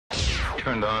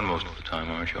turned on most of the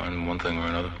time, aren't you, on one thing or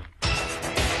another?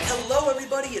 Hello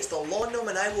everybody, it's the Lawn Gnome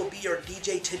and I will be your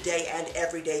DJ today and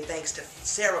every day thanks to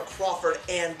Sara Crawford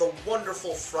and the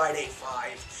wonderful Friday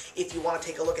 5. If you want to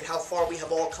take a look at how far we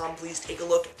have all come, please take a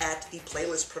look at the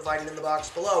playlist provided in the box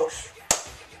below.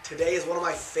 Today is one of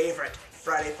my favorite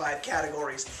Friday 5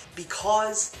 categories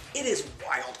because it is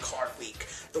Wild Card Week.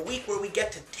 The week where we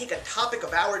get to take a topic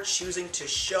of our choosing to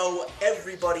show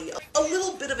everybody a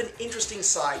little bit of an interesting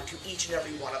side to each and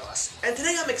every one of us. And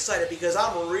today I'm excited because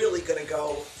I'm really going to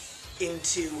go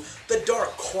into the dark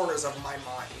corners of my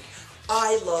mind.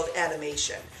 I love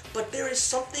animation, but there is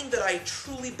something that I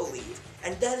truly believe,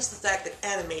 and that is the fact that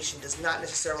animation does not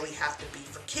necessarily have to be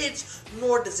for kids,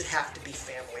 nor does it have to be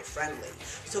family friendly.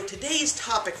 So today's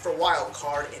topic for Wild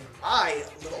Card in my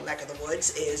little neck of the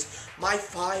woods is my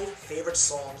 5 favorite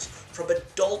songs from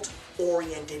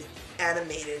adult-oriented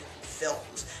animated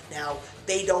films. Now,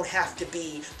 they don't have to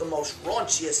be the most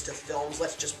raunchiest of films,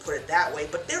 let's just put it that way,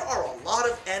 but there are a lot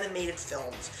of animated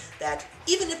films that,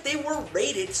 even if they were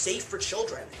rated safe for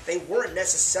children, they weren't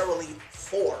necessarily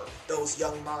for those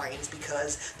young minds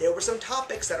because there were some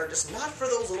topics that are just not for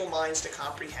those little minds to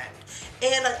comprehend.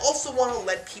 And I also want to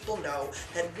let people know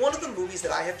that one of the movies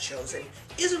that I have chosen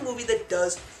is a movie that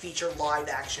does feature live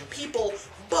action people,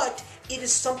 but it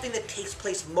is something that takes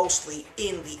place mostly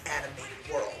in the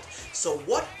animated world. So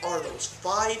what are those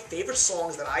 5 favorite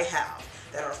songs that I have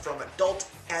that are from adult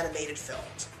animated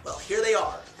films? Well, here they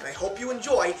are, and I hope you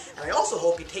enjoy, and I also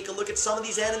hope you take a look at some of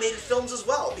these animated films as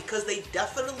well, because they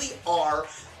definitely are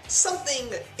something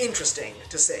interesting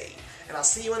to see. And I'll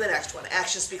see you in the next one.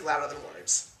 Actions speak louder than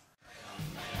words.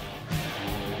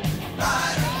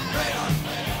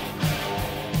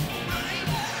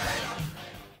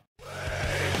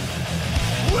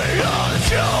 We are the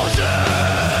chosen!